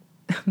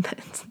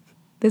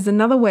 There's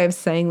another way of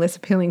saying less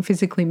appealing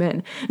physically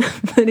men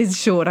that is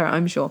shorter,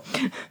 I'm sure.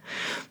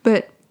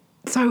 But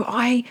so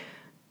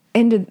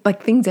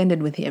things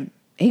ended with him.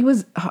 He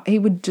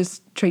would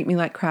just treat me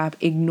like crap,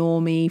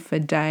 ignore me for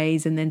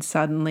days, and then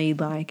suddenly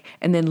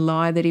and then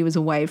lie that he was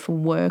away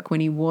from work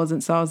when he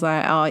wasn't. So I was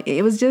like, oh,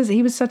 he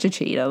was such a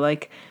cheater,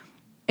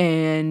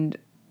 and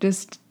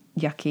just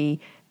yucky.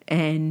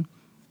 And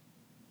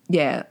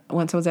yeah,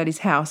 once I was at his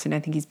house, and I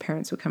think his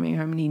parents were coming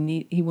home,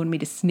 and he wanted me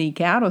to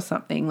sneak out or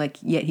something.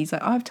 Yet he's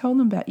like, oh, I've told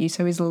them about you,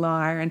 so he's a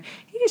liar, and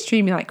he just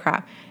treated me like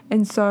crap.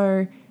 And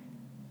so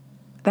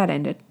that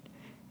ended.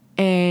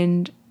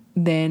 And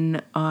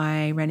then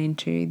I ran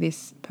into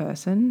this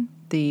person,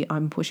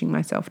 I'm pushing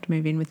myself to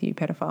move in with you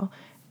pedophile.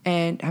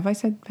 And have I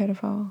said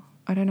pedophile?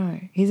 I don't know.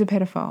 He's a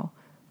pedophile,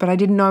 but I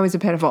didn't know he was a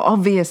pedophile,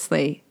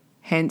 obviously,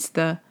 hence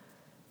the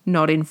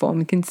not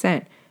informed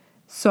consent.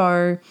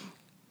 So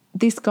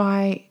this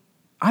guy,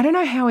 I don't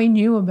know how he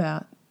knew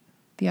about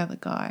the other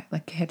guy.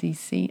 Had he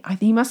seen?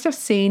 He must have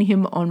seen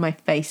him on my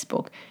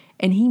Facebook,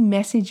 and he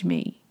messaged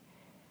me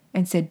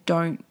and said,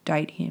 don't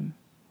date him.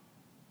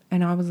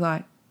 And I was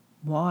like,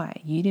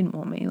 why? You didn't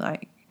want me.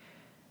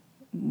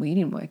 We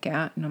didn't work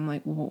out. And I'm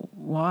like, well,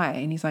 why?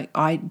 And he's like,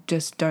 I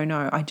just don't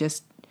know.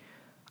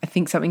 I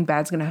think something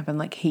bad's going to happen.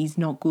 Like, he's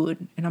not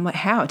good. And I'm like,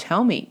 how?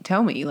 Tell me.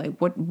 Like,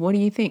 what do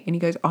you think? And he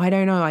goes, I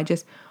don't know. I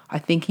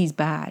think he's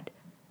bad.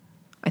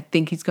 I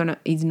think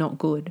he's not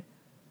good.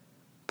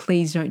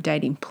 Please don't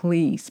date him.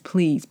 Please,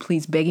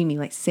 begging me,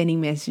 like sending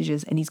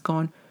messages. And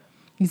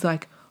he's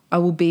like, I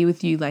will be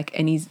with you. Like,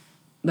 and he's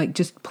like,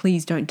 just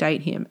please don't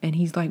date him. And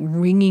he's like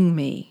ringing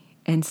me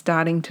and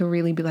starting to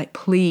really be like,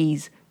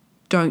 please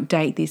don't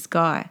date this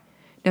guy.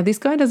 Now, this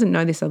guy doesn't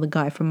know this other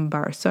guy from a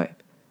bar of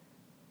soap.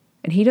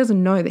 And he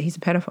doesn't know that he's a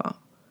pedophile.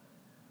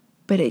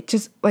 But it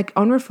just, like,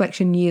 on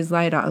reflection years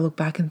later, I look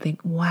back and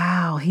think,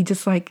 wow, he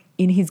just, like,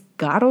 in his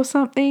gut or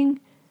something,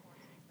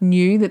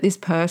 knew that this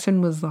person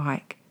was,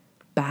 like,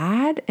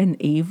 bad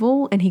and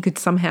evil, and he could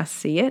somehow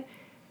see it.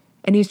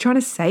 And he was trying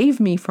to save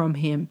me from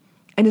him.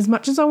 And as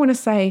much as I want to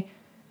say,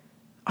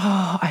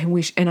 oh, I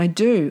wish, and I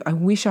do, I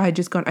wish I had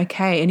just gone,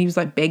 okay. And he was,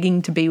 like,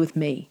 begging to be with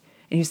me.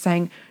 And he was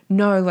saying,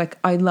 no, like,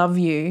 I love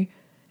you.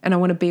 And I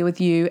want to be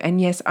with you.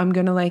 And yes, I'm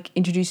going to like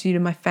introduce you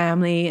to my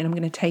family and I'm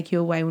going to take you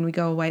away when we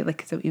go away.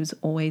 Like, so it was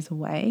always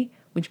away,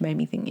 which made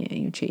me think, yeah,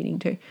 you're cheating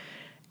too.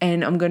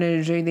 And I'm going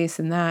to do this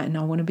and that. And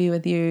I want to be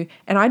with you.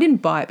 And I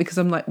didn't buy it because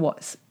I'm like,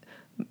 what?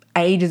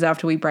 Ages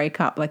after we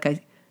break up, like I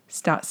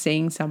start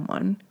seeing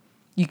someone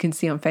you can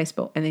see on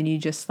Facebook and then you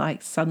just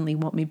like suddenly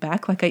want me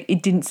back. Like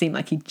it didn't seem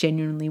like he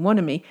genuinely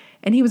wanted me.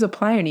 And he was a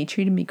player and he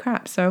treated me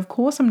crap. So of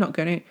course I'm not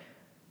going to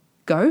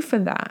go for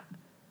that.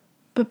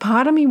 But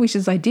part of me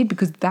wishes I did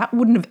because that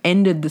wouldn't have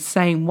ended the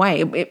same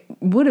way. It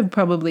would have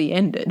probably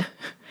ended,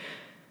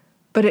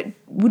 but it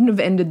wouldn't have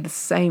ended the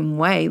same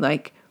way.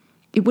 Like,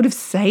 it would have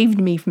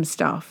saved me from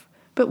stuff.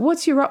 But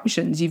what's your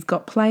options? You've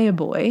got player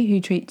boy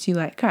who treats you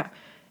like crap,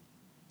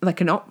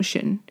 like an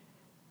option,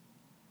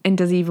 and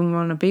does even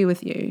want to be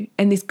with you.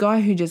 And this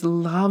guy who just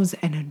loves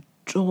and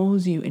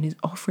adores you and is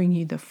offering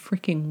you the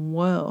freaking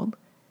world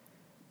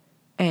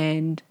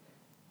and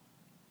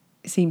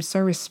seems so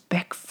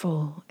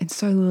respectful and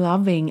so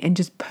loving and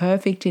just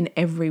perfect in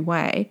every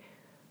way.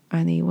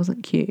 Only he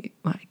wasn't cute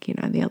like, you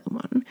know, the other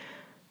one.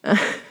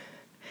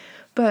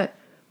 But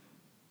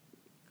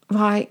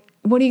like,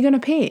 what are you going to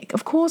pick?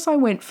 Of course I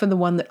went for the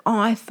one that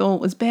I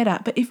thought was better.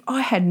 But if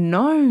I had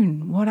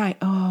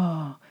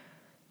known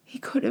he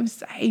could have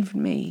saved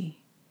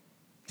me.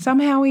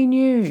 Somehow he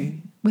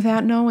knew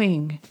without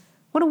knowing.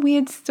 What a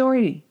weird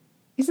story.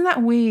 Isn't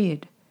that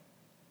weird?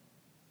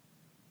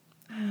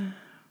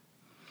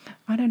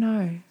 I don't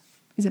know.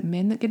 Is it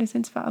men that get a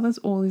sense for others,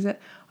 or is it?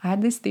 I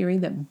had this theory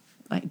that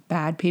like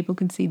bad people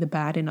can see the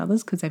bad in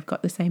others because they've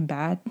got the same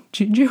bad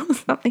juju or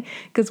something.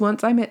 Because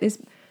once I met this,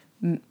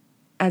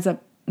 as a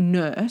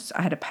nurse,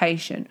 I had a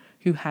patient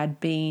who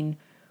had been,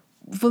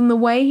 from the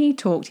way he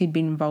talked, he'd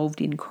been involved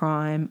in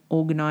crime,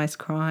 organised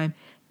crime,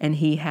 and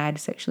he had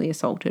sexually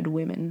assaulted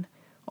women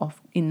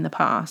in the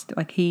past.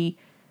 Like, he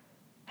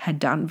had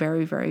done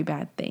very, very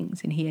bad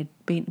things, and he had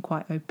been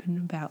quite open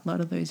about a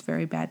lot of those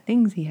very bad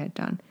things he had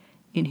done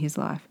in his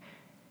life.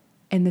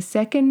 And the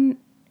second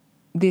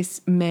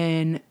this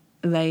man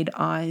laid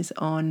eyes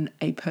on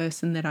a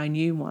person that I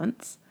knew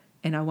once,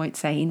 and I won't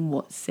say in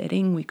what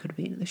setting, we could have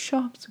been at the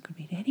shops, we could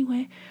have been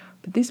anywhere,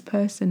 but this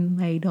person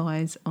laid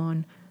eyes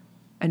on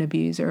an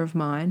abuser of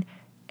mine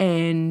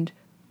and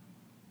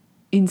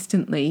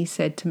instantly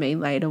said to me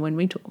later when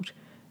we talked,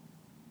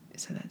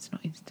 so that's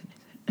not instant,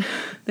 is it?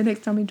 The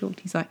next time we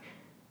talked, he's like,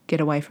 get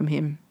away from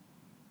him.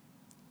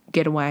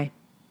 Get away.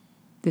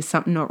 There's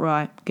something not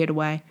right. Get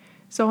away.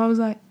 So I was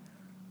like,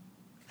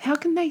 how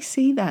can they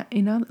see that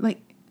in other, like,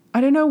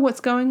 I don't know what's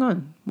going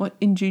on, what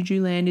in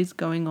Juju land is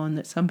going on,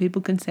 that some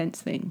people can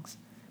sense things.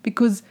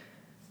 Because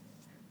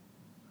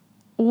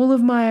all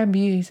of my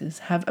abusers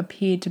have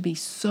appeared to be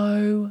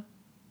so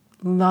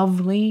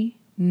lovely,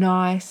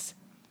 nice,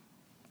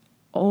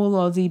 all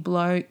Aussie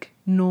bloke,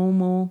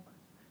 normal,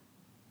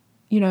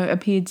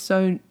 appeared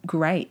so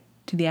great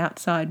to the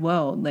outside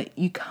world that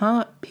you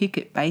can't pick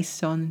it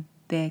based on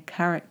their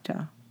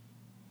character.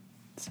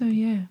 So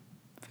yeah,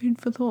 food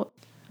for thought.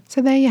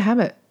 So there you have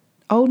it.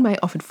 Old mate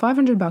offered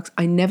 $500.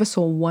 I never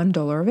saw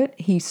 $1 of it.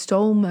 He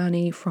stole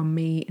money from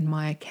me in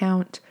my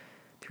account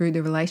through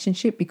the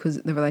relationship, because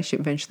the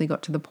relationship eventually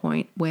got to the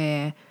point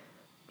where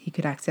he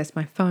could access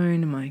my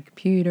phone and my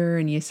computer,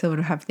 and you sort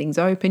of have things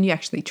open. You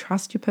actually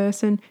trust your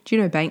person. Do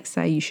you know banks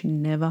say you should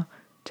never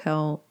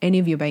tell any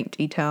of your bank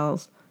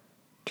details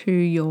to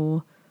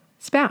your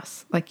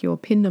spouse, like your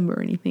PIN number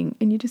or anything?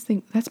 And you just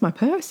think, that's my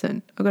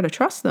person. I've got to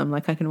trust them.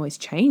 Like, I can always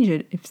change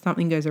it if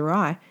something goes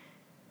awry,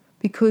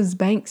 because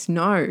banks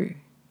know.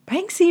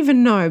 Banks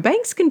even know.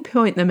 Banks can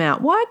point them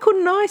out. Why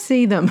couldn't I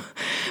see them?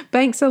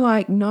 Banks are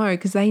like, no,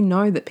 because they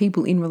know that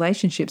people in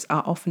relationships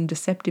are often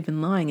deceptive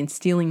and lying and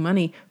stealing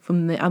money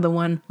from the other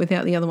one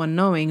without the other one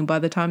knowing. And by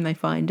the time they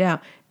find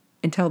out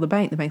and tell the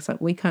bank's like,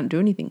 we can't do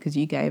anything because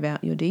you gave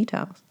out your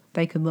details.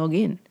 They could log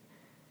in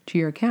to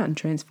your account and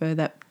transfer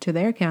that to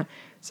their account.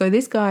 So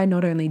this guy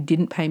not only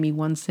didn't pay me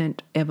 1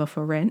 cent ever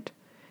for rent,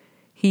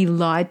 he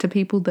lied to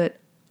people that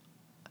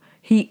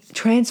he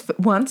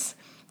transferred once.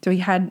 So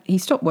he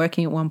stopped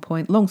working at one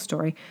point, long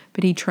story,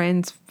 but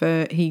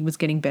he was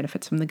getting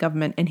benefits from the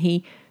government, and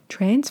he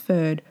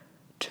transferred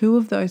 2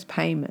 of those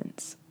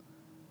payments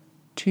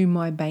to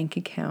my bank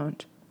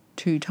account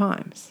 2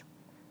 times.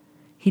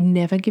 He'd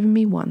never given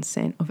me 1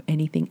 cent of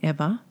anything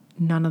ever.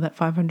 None of that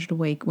 $500 a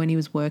week when he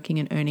was working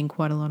and earning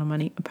quite a lot of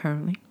money,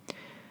 apparently.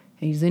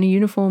 He's in a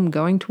uniform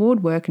going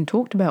toward work and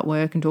talked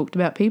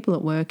about people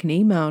at work and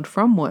emailed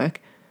from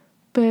work.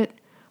 But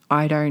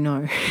I don't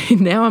know.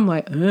 Now I'm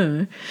like,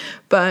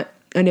 But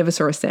I never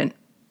saw a cent.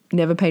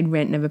 Never paid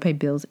rent, never paid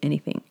bills,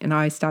 anything. And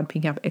I started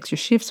picking up extra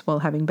shifts while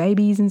having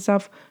babies and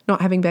stuff.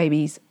 Not having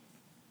babies.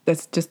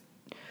 That's just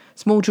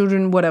small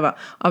children, whatever.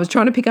 I was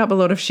trying to pick up a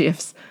lot of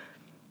shifts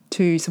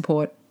to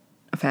support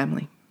a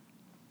family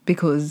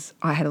because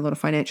I had a lot of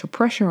financial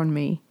pressure on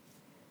me.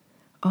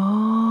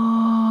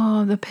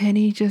 Oh, the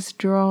penny just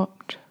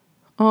dropped.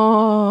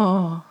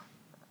 Oh,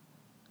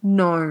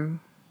 no.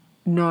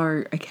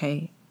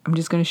 Okay, I'm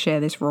just going to share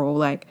this raw.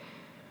 Like,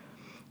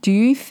 do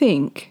you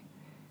think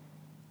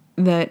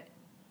that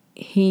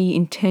he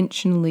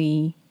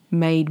intentionally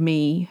made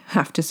me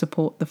have to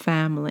support the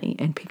family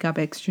and pick up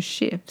extra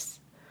shifts?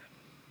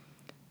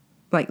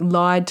 Like,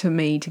 lied to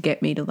me to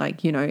get me to,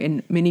 like, you know,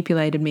 and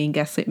manipulated me and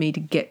gaslit me to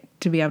get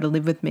to be able to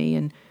live with me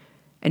and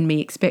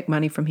me expect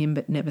money from him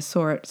but never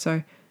saw it.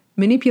 So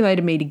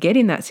manipulated me to get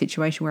in that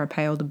situation where I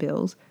pay all the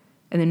bills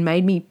and then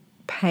made me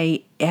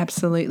pay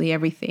absolutely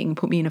everything,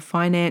 put me in a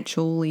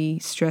financially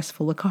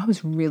stressful, like I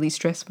was really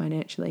stressed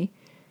financially,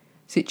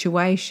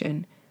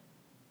 situation.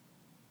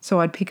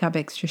 So I'd pick up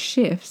extra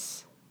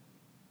shifts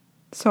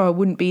so I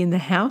wouldn't be in the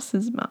house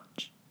as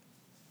much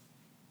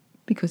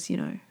because, you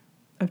know,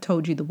 I've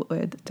told you the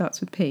word that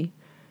starts with P.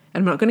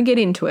 And I'm not going to get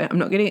into it.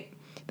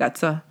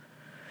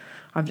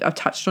 I've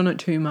touched on it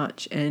too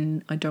much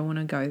and I don't want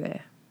to go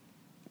there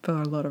for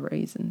a lot of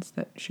reasons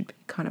that should be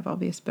kind of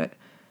obvious. But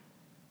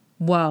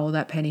wow,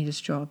 that penny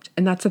just dropped.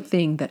 And that's a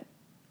thing that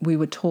we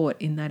were taught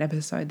in that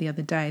episode the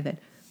other day, that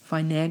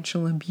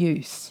financial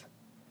abuse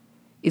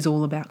is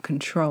all about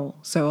control.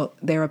 So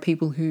there are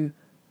people who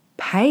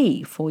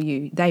pay for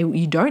you.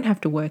 You don't have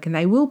to work and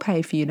they will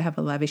pay for you to have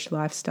a lavish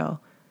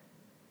lifestyle.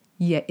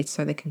 Yet it's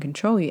so they can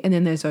control you. And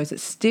then there's those that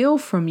steal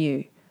from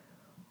you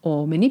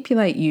or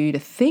manipulate you to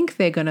think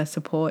they're going to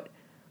support,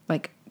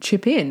 like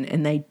chip in,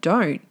 and they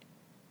don't.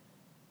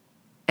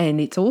 And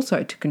it's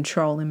also to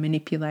control and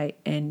manipulate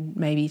and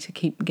maybe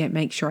to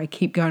make sure I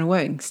keep going to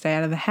work and stay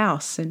out of the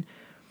house, and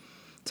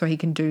so he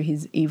can do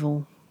his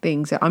evil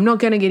things that I'm not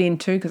going to get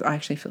into because I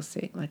actually feel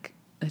sick. Like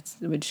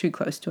we're too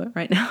close to it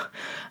right now.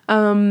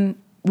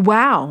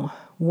 Wow.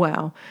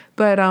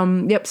 But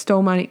yep,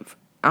 stole money.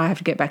 I have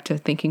to get back to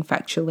thinking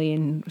factually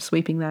and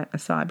sweeping that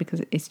aside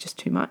because it's just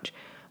too much.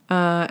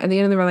 At the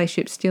end of the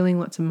relationship, stealing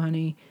lots of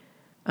money,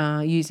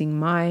 using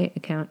my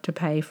account to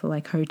pay for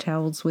like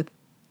hotels with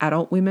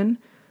adult women.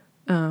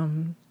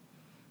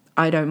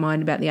 I don't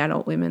mind about the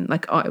adult women.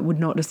 Like I would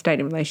not have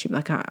stayed in a relationship.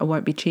 Like I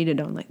won't be cheated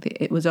on. Like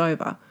it was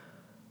over.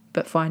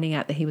 But finding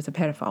out that he was a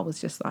pedophile was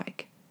just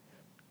like,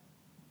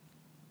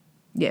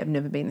 yeah, I've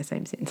never been the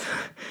same since.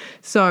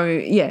 So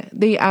yeah,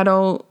 the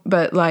adult,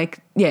 but like,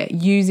 yeah,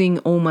 using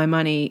all my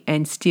money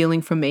and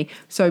stealing from me.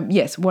 So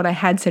yes, what I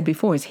had said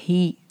before is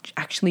he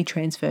actually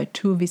transferred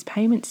 2 of his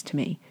payments to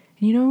me.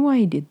 And you know why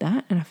he did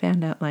that? And I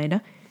found out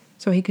later.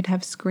 So he could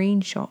have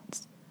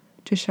screenshots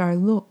to show,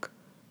 look,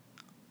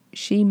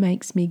 she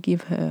makes me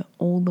give her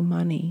all the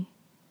money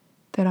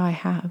that I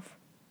have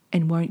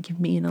and won't give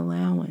me an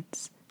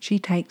allowance. She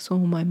takes all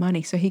my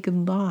money. So he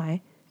could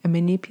lie and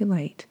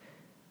manipulate.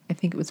 I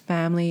think it was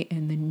family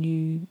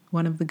and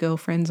one of the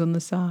girlfriends on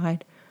the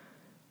side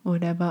or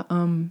whatever,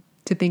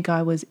 to think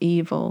I was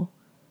evil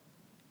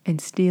and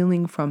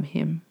stealing from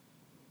him.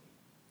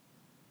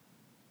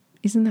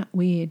 Isn't that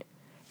weird?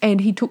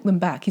 And he took them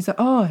back. He's like,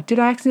 oh, did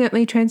I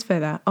accidentally transfer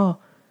that? Oh,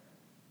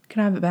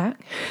 can I have it back?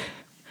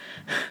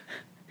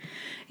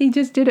 He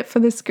just did it for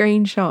the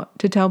screenshot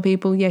to tell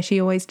people, yeah, she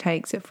always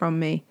takes it from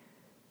me.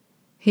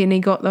 And he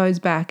got those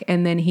back,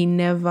 and then he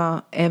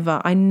never,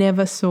 ever, I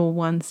never saw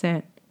 1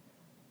 cent.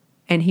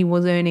 And he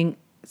was earning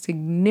a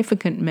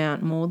significant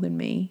amount more than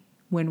me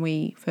when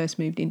we first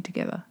moved in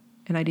together,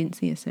 and I didn't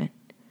see a cent.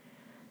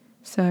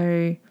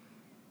 So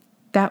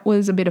that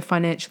was a bit of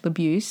financial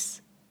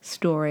abuse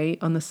story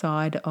on the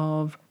side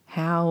of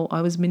how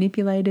I was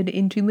manipulated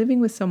into living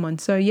with someone.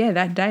 So yeah,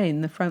 that day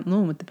in the front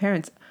lawn with the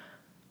parents,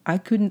 I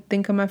couldn't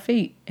think on my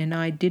feet, and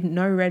I didn't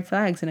know red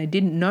flags, and I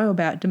didn't know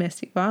about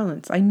domestic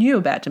violence. I knew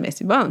about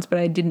domestic violence, but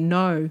I didn't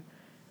know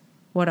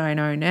what I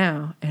know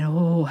now. And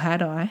oh,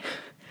 had I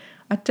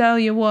tell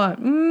you what,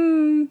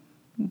 I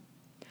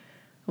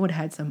would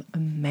have had some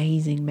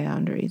amazing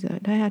boundaries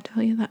that day. I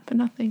tell you that for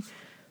nothing.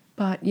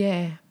 But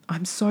yeah,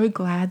 I'm so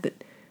glad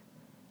that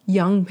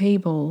young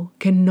people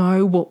can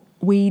know what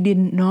we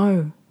didn't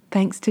know.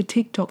 Thanks to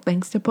TikTok,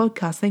 thanks to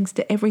podcasts, thanks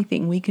to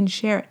everything, we can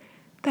share it.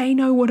 They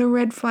know what a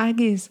red flag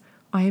is.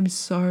 I am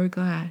so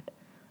glad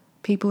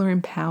people are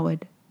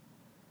empowered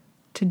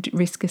to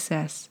risk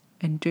assess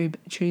and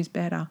choose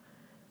better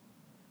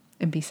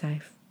and be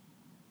safe.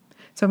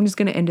 So I'm just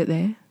going to end it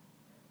there.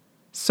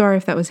 Sorry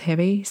if that was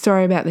heavy.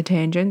 Sorry about the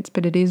tangents,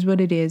 but it is what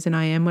it is, and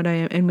I am what I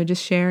am, and we're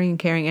just sharing and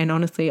caring. And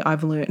honestly,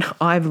 I've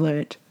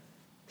learnt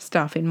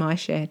stuff in my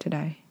share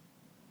today.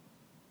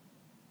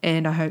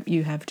 And I hope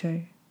you have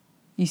too.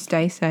 You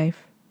stay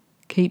safe.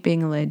 Keep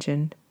being a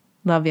legend.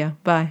 Love ya.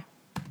 Bye.